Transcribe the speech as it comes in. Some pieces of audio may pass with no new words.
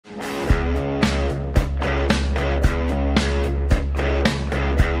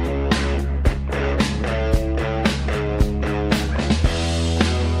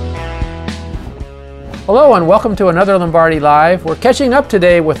Hello and welcome to another Lombardi Live. We're catching up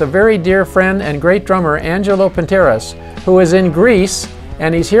today with a very dear friend and great drummer, Angelo Pentaris, who is in Greece,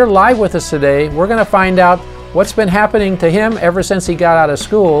 and he's here live with us today. We're going to find out what's been happening to him ever since he got out of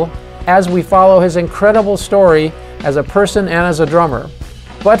school as we follow his incredible story as a person and as a drummer.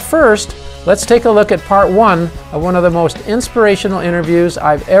 But first, let's take a look at part one of one of the most inspirational interviews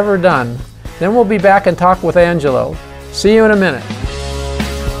I've ever done. Then we'll be back and talk with Angelo. See you in a minute.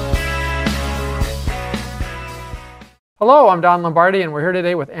 Hello, I'm Don Lombardi, and we're here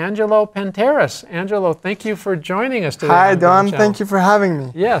today with Angelo Pentaris. Angelo, thank you for joining us today. Hi, Don. Thank you for having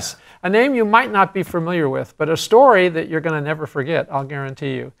me. Yes, a name you might not be familiar with, but a story that you're going to never forget, I'll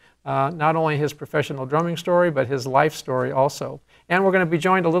guarantee you. Not only his professional drumming story, but his life story also. And we're going to be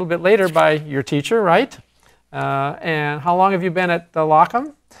joined a little bit later by your teacher, right? And how long have you been at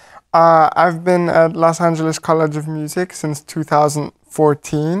Lockham? I've been at Los Angeles College of Music since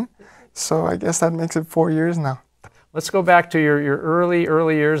 2014, so I guess that makes it 4 years now. Let's go back to your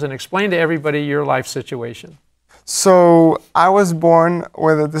early years and explain to everybody your life situation. So I was born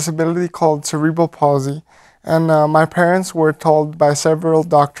with a disability called cerebral palsy, and my parents were told by several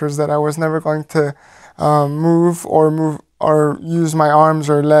doctors that I was never going to move or use my arms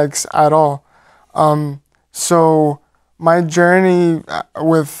or legs at all. So my journey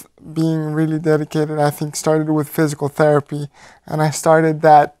with being really dedicated, I think, started with physical therapy, and I started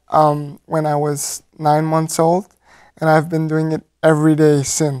that when I was 9 months old. And I've been doing it every day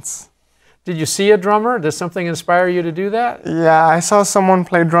since. Did you see a drummer? Did something inspire you to do that? Yeah, I saw someone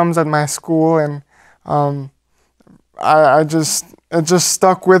play drums at my school, and it just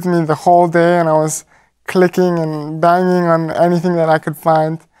stuck with me the whole day, and I was clicking and banging on anything that I could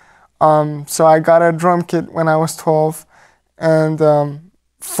find. So I got a drum kit when I was 12, and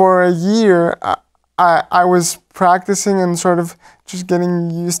for a year I was practicing and sort of just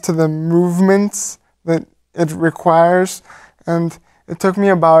getting used to the movements that it requires, and it took me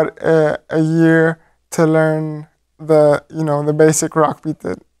about a year to learn the basic rock beat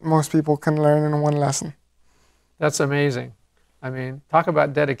that most people can learn in one lesson. That's amazing. I mean, talk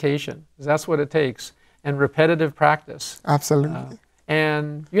about dedication. That's what it takes, and repetitive practice. Absolutely.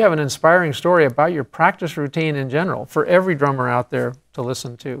 And you have an inspiring story about your practice routine in general for every drummer out there to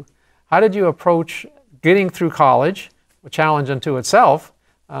listen to. How did you approach getting through college, a challenge unto itself?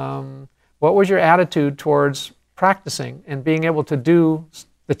 What was your attitude towards practicing and being able to do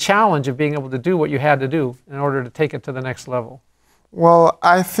the challenge of being able to do what you had to do in order to take it to the next level? Well,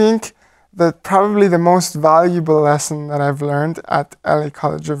 I think that probably the most valuable lesson that I've learned at LA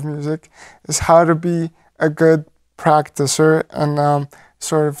College of Music is how to be a good practicer and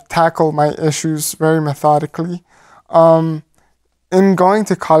sort of tackle my issues very methodically. In going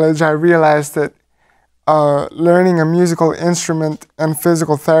to college, I realized that learning a musical instrument and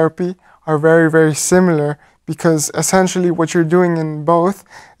physical therapy are very, very similar, because essentially what you're doing in both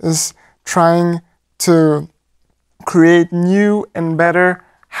is trying to create new and better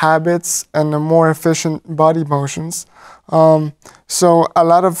habits and more efficient body motions. So a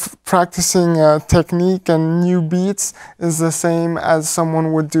lot of practicing technique and new beats is the same as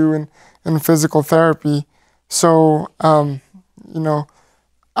someone would do in physical therapy. So,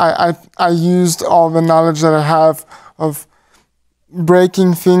 I used all the knowledge that I have of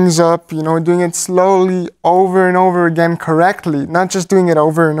breaking things up, doing it slowly over and over again correctly, not just doing it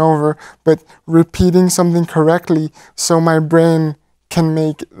over and over, but repeating something correctly so my brain can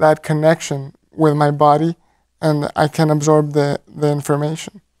make that connection with my body and I can absorb the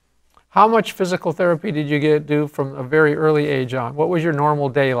information. How much physical therapy did you do from a very early age on? What was your normal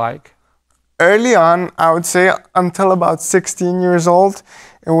day like? Early on, I would say until about 16 years old,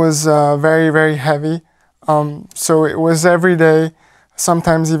 it was very, very heavy. So it was every day,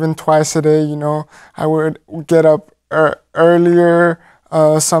 sometimes even twice a day. I would get up earlier,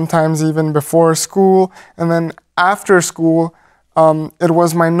 sometimes even before school, and then after school, it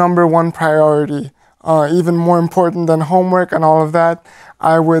was my #1 priority, even more important than homework and all of that.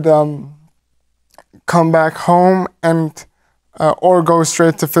 I would come back home and or go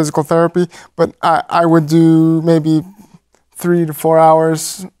straight to physical therapy, but I would do maybe 3 to 4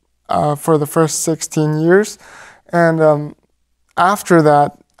 hours for the first 16 years. And after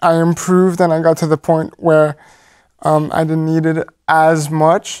that, I improved and I got to the point where I didn't need it as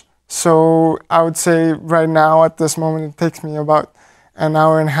much. So I would say right now, at this moment, it takes me about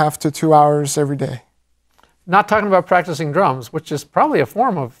 1.5 to 2 hours every day. Not talking about practicing drums, which is probably a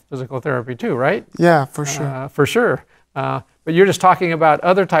form of physical therapy too, right? Yeah, for sure. For sure. But you're just talking about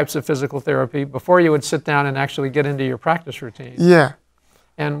other types of physical therapy before you would sit down and actually get into your practice routine. Yeah.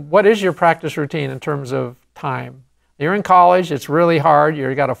 And what is your practice routine in terms of time? You're in college. It's really hard.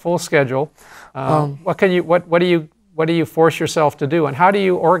 You've got a full schedule. What do you force yourself to do, and how do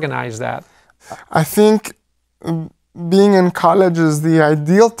you organize that? I think being in college is the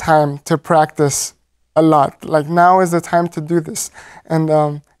ideal time to practice a lot. Like, now is the time to do this.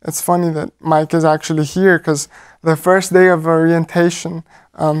 And it's funny that Mike is actually here, because the first day of orientation,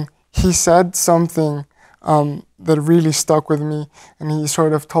 he said something that really stuck with me. And he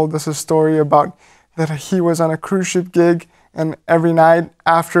sort of told us a story about that he was on a cruise ship gig, and every night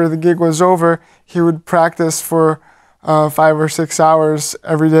after the gig was over, he would practice for 5 or 6 hours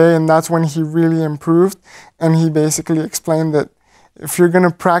every day, and that's when he really improved. And he basically explained that if you're going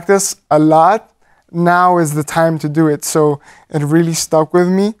to practice a lot, now is the time to do it. So it really stuck with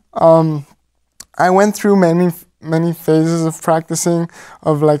me. I went through many phases of practicing,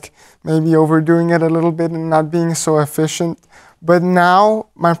 of like maybe overdoing it a little bit and not being so efficient. But now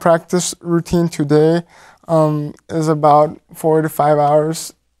my practice routine today is about 4 to 5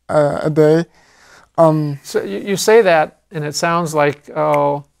 hours a day. So you say that, and it sounds like,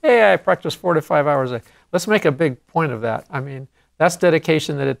 oh, hey, I practice 4 to 5 hours a day. Let's make a big point of that. I mean, that's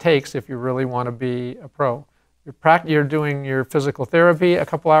dedication that it takes if you really want to be a pro. You're doing your physical therapy a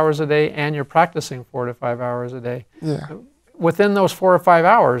couple hours a day, and you're practicing 4 to 5 hours a day. Yeah. Within those 4 or 5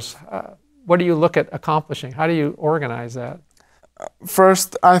 hours, what do you look at accomplishing? How do you organize that?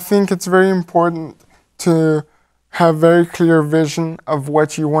 First, I think it's very important to have very clear vision of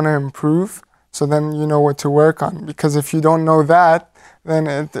what you want to improve, so then you know what to work on. Because if you don't know that, then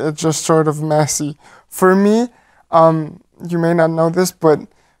it's just sort of messy. For me, you may not know this, but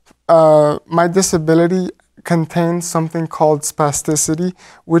my disability contains something called spasticity,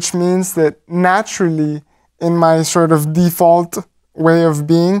 which means that naturally, in my sort of default way of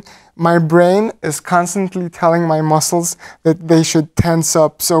being, my brain is constantly telling my muscles that they should tense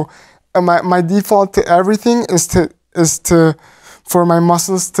up. So my default to everything is for my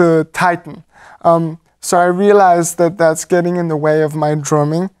muscles to tighten. So I realized that that's getting in the way of my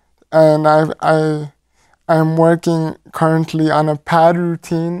drumming, and I'm working currently on a pad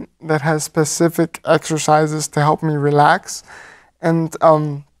routine that has specific exercises to help me relax, and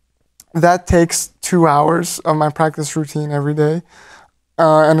that takes 2 hours of my practice routine every day,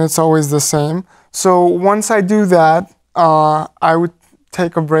 and it's always the same. So once I do that, I would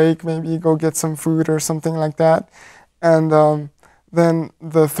take a break, maybe go get some food or something like that, and then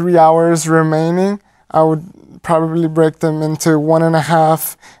the 3 hours remaining, I would probably break them into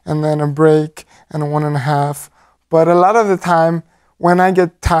 1.5, and then a break, and a 1.5. But a lot of the time, when I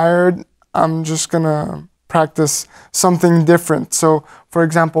get tired, I'm just gonna practice something different. So, for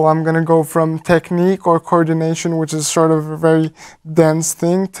example, I'm gonna go from technique or coordination, which is sort of a very dense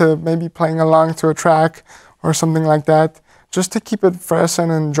thing, to maybe playing along to a track or something like that, just to keep it fresh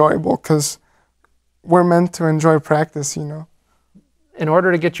and enjoyable, because we're meant to enjoy practice, you know. In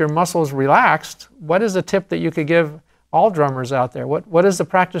order to get your muscles relaxed, what is a tip that you could give all drummers out there? What is the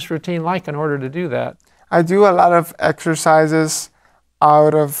practice routine like in order to do that? I do a lot of exercises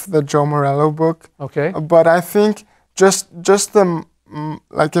out of the Joe Morello book. Okay. But I think just the,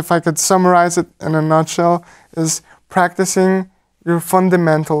 like, if I could summarize it in a nutshell, is practicing your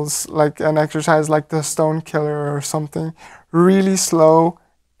fundamentals, like an exercise like the Stone Killer or something, really slow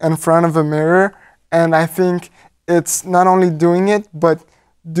in front of a mirror. And I think it's not only doing it, but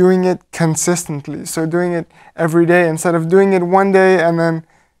doing it consistently. So doing it every day instead of doing it one day and then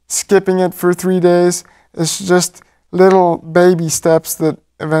skipping it for 3 days. It's just little baby steps that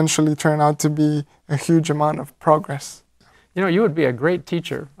eventually turn out to be a huge amount of progress. You know, you would be a great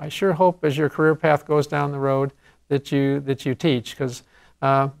teacher. I sure hope as your career path goes down the road that you teach, because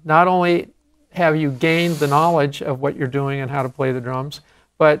not only have you gained the knowledge of what you're doing and how to play the drums,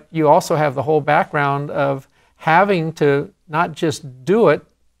 but you also have the whole background of having to not just do it,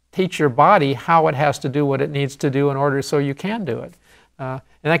 teach your body how it has to do what it needs to do in order so you can do it. And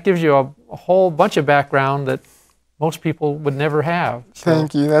that gives you a whole bunch of background that most people would never have. So,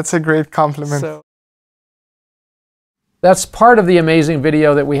 thank you. That's a great compliment. That's part of the amazing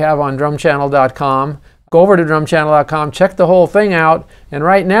video that we have on drumchannel.com. Go over to drumchannel.com, check the whole thing out, and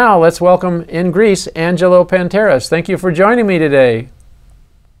right now let's welcome in Greece Angelo Pentaris. Thank you for joining me today.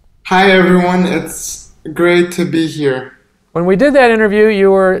 Hi everyone, it's great to be here. When we did that interview,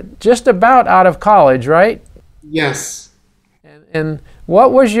 you were just about out of college, right? Yes. And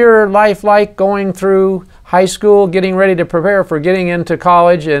what was your life like going through high school, getting ready to prepare for getting into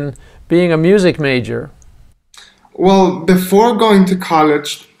college and being a music major? Well, before going to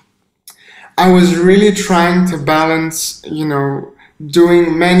college, I was really trying to balance,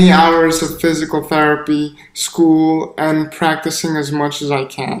 doing many hours of physical therapy, school, and practicing as much as I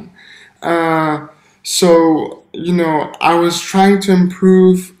can. So I was trying to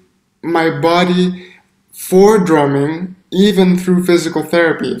improve my body for drumming, even through physical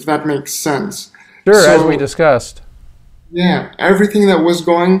therapy, if that makes sense. Sure, as we So, discussed. yeah, everything that was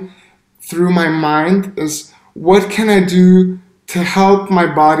going through my mind is what can I do to help my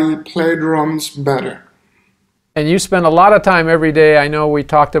body play drums better? And you spend a lot of time every day. I know we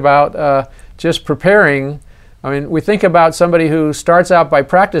talked about just preparing. I mean, we think about somebody who starts out by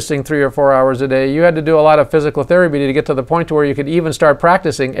practicing 3 or 4 hours a day. You had to do a lot of physical therapy to get to the point to where you could even start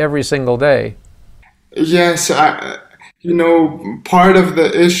practicing every single day. Yes, part of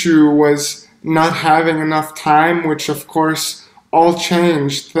the issue was not having enough time, which of course all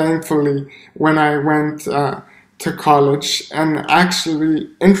changed, thankfully, when I went to college. And actually,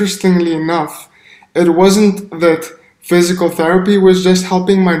 interestingly enough, it wasn't that physical therapy was just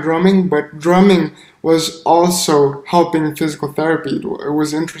helping my drumming, but drumming was also helping physical therapy. It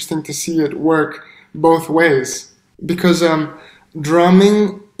was interesting to see it work both ways because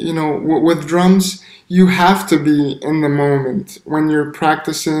drumming, with drums, you have to be in the moment when you're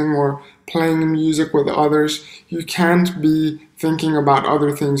practicing or playing music with others. You can't be thinking about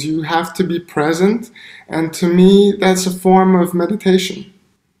other things. You have to be present, and to me, that's a form of meditation.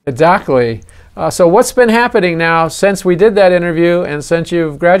 Exactly. So what's been happening now since we did that interview and since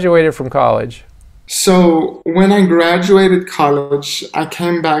you've graduated from college? So when I graduated college, I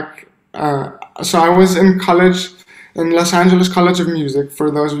came back. So I was in college in Los Angeles College of Music,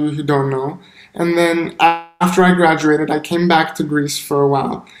 for those of you who don't know. And then after I graduated, I came back to Greece for a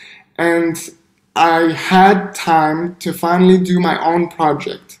while. And I had time to finally do my own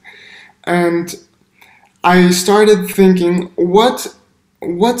project. And I started thinking,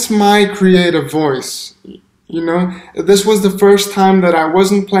 what's my creative voice? This was the first time that I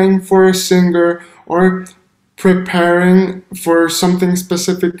wasn't playing for a singer or preparing for something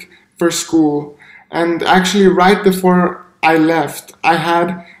specific for school. And actually, right before I left, I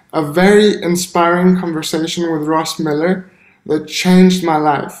had a very inspiring conversation with Ross Miller that changed my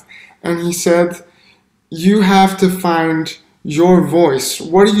life. And he said, you have to find your voice.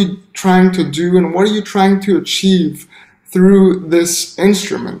 What are you trying to do and what are you trying to achieve through this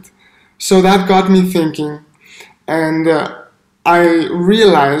instrument? So that got me thinking, and I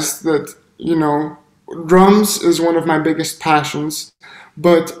realized that, drums is one of my biggest passions,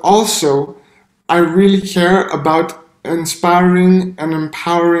 but also I really care about inspiring and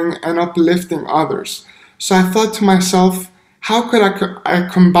empowering and uplifting others. So I thought to myself, how could I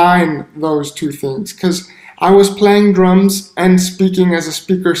combine those two things? Because I was playing drums and speaking as a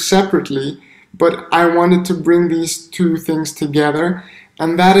speaker separately, but I wanted to bring these two things together.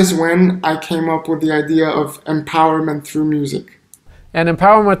 And that is when I came up with the idea of empowerment through music. And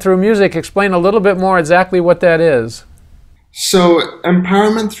empowerment through music, explain a little bit more exactly what that is. So,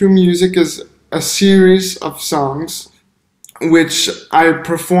 empowerment through music is a series of songs which I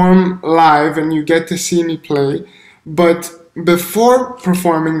perform live and you get to see me play. But before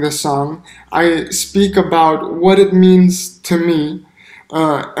performing the song, I speak about what it means to me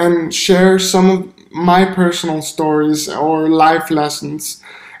and share some of my personal stories or life lessons,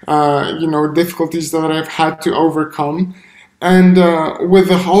 difficulties that I've had to overcome, and with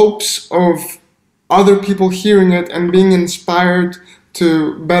the hopes of other people hearing it and being inspired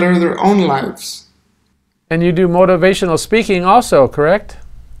to better their own lives. And you do motivational speaking also, correct?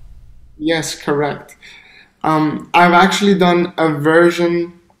 Yes, correct. I've actually done a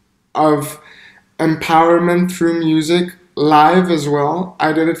version of empowerment through music live as well.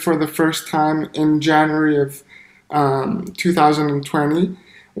 I did it for the first time in January of 2020,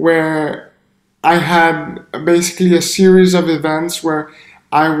 where I had basically a series of events where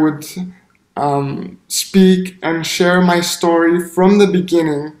I would speak and share my story from the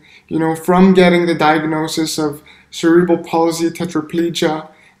beginning, from getting the diagnosis of cerebral palsy, tetraplegia,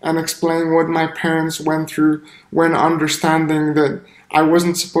 and explain what my parents went through when understanding that I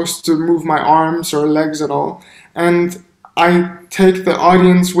wasn't supposed to move my arms or legs at all. And I take the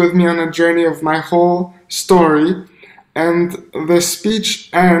audience with me on a journey of my whole story, and the speech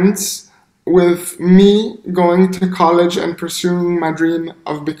ends with me going to college and pursuing my dream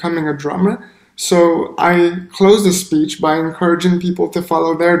of becoming a drummer. So I close the speech by encouraging people to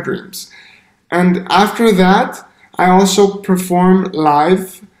follow their dreams. And after that, I also perform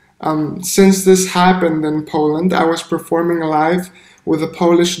live. Since this happened in Poland, I was performing live with a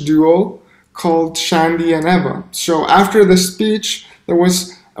Polish duo called Shandy and Eva. So after the speech, there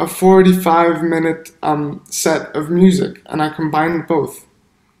was a 45-minute set of music, and I combined both.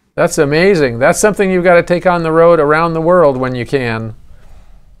 That's amazing. That's something you've got to take on the road around the world when you can.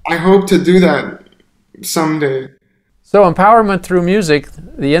 I hope to do that someday. So empowerment through music,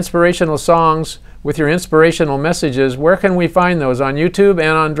 the inspirational songs with your inspirational messages, where can we find those? On YouTube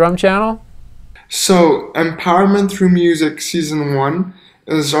and on Drum Channel? So, Empowerment Through Music Season 1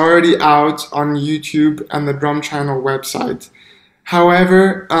 is already out on YouTube and the Drum Channel website.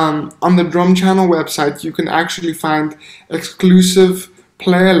 However, on the Drum Channel website, you can actually find exclusive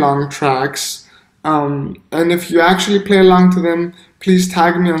play-along tracks. And if you actually play along to them, please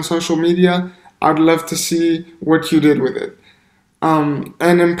tag me on social media. I'd love to see what you did with it. And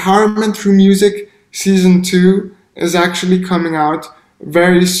Empowerment Through Music Season 2 is actually coming out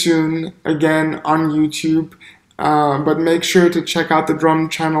very soon, again on YouTube. But make sure to check out the Drum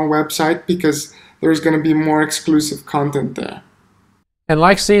Channel website because there's going to be more exclusive content there. And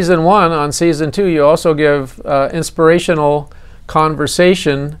like Season 1, on Season 2 you also give inspirational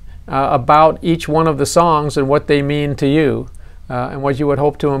conversation about each one of the songs and what they mean to you and what you would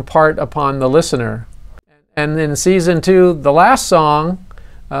hope to impart upon the listener. And in Season 2, the last song,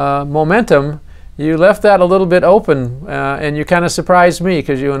 Momentum, you left that a little bit open and you kind of surprised me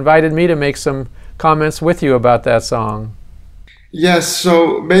because you invited me to make some comments with you about that song. Yes,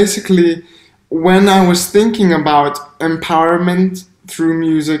 so basically when I was thinking about Empowerment Through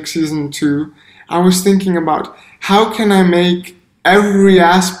Music Season 2, I was thinking about how can I make every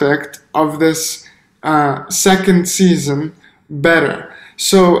aspect of this second season better.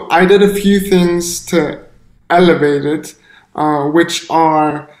 So I did a few things to elevate it, which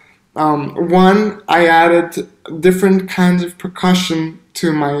are one, I added different kinds of percussion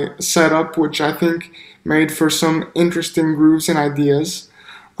to my setup, which I think made for some interesting grooves and ideas.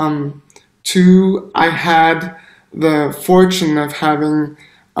 Two, I had the fortune of having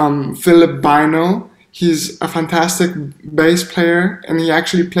Philip Bino. He's a fantastic bass player, and he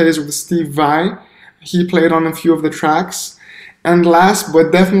actually plays with Steve Vai. He played on a few of the tracks. And last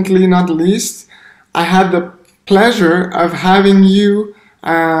but definitely not least, I had the pleasure of having you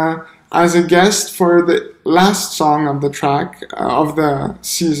as a guest for the last song of the track of the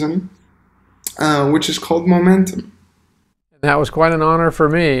season, which is called Momentum. That was quite an honor for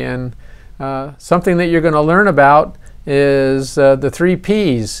me, and something that you're going to learn about is the 3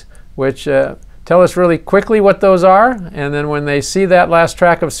 Ps, which tell us really quickly what those are, and then when they see that last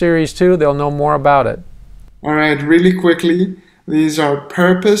track of Series 2, they'll know more about it. All right, really quickly, these are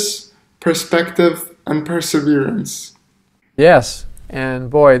purpose, perspective, and perseverance. Yes, and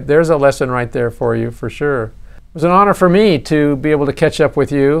boy, there's a lesson right there for you, for sure. It was an honor for me to be able to catch up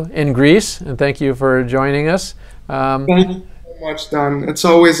with you in Greece, and thank you for joining us. Thank you so much, Don. It's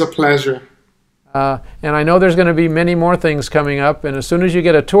always a pleasure. And I know there's going to be many more things coming up, and as soon as you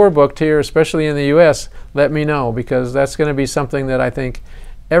get a tour booked here, especially in the US, let me know, because that's going to be something that I think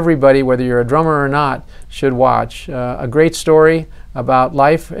everybody, whether you're a drummer or not, should watch. A great story about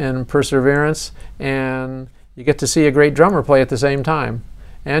life and perseverance, and you get to see a great drummer play at the same time.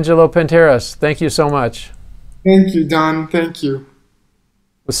 Angelo Pentaris, thank you so much. Thank you, Don. Thank you.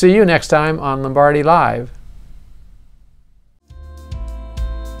 We'll see you next time on Lombardi Live.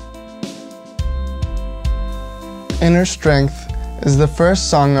 Inner Strength is the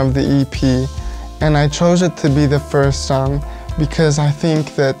first song of the EP, and I chose it to be the first song because I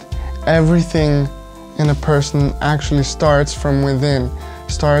think that everything in a person actually starts from within,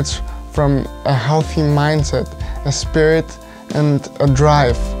 starts from a healthy mindset, a spirit, and a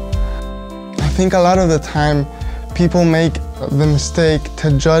drive. I think a lot of the time people make the mistake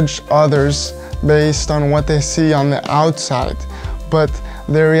to judge others based on what they see on the outside, but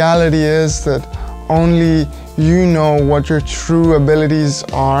the reality is that only you know what your true abilities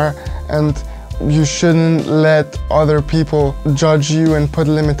are, and you shouldn't let other people judge you and put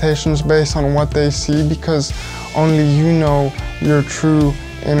limitations based on what they see, because only you know your true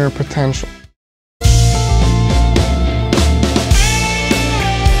inner potential.